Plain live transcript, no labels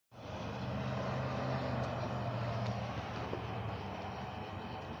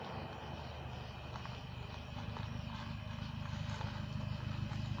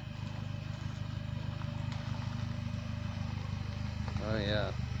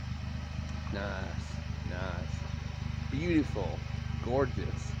Nice, nice. Beautiful.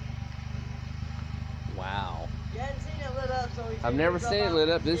 Gorgeous. Wow. You hadn't seen it lit up, so we I've never seen it lit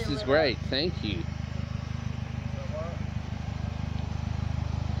up. This is great. Thank you.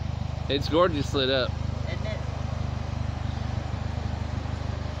 It's gorgeous lit up. Isn't it?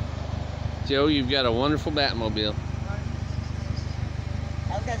 Joe, you've got a wonderful Batmobile.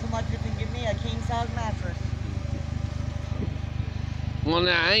 I've got so much you can give me a king-size mattress. Well,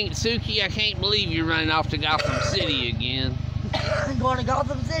 now, ain't Suki, I can't believe you're running off to Gotham City again. I'm going to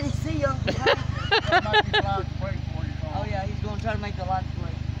Gotham City. See ya. Oh yeah, he's going to try to make the lights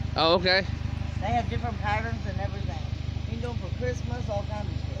blink. Oh, okay. They have different patterns and everything. You can do them for Christmas, all kinds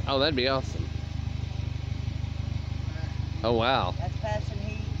of stuff. Oh, that'd be awesome. Oh, wow. That's Passion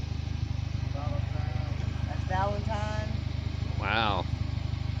Heat. That's Valentine. Wow.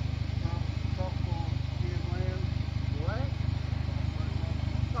 What?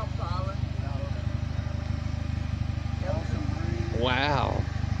 Top Island. Wow.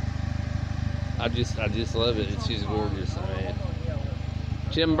 I just love it. It's just gorgeous, man.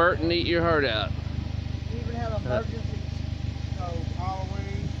 Tim Burton, eat your heart out. We even have emergency.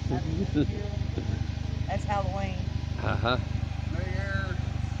 Halloween. That's Halloween. Uh-huh.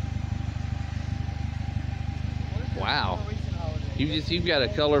 Wow. You've got a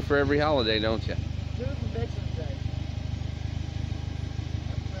color for every holiday, don't you? Here's Veterans Day.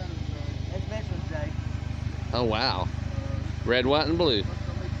 That's Veterans Day. Oh, wow. Red, white, and blue.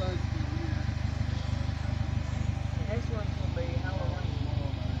 Next one's gonna be Halloween.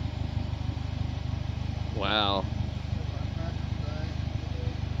 Wow.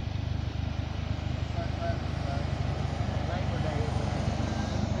 Labor Day.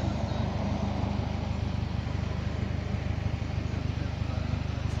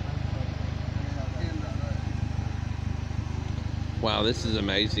 Wow, this is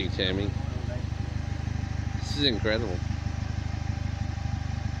amazing, Tammy. This is incredible.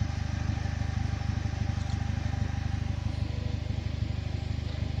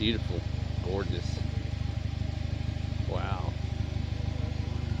 Beautiful. Gorgeous. Wow.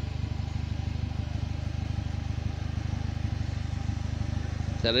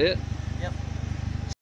 Is that it?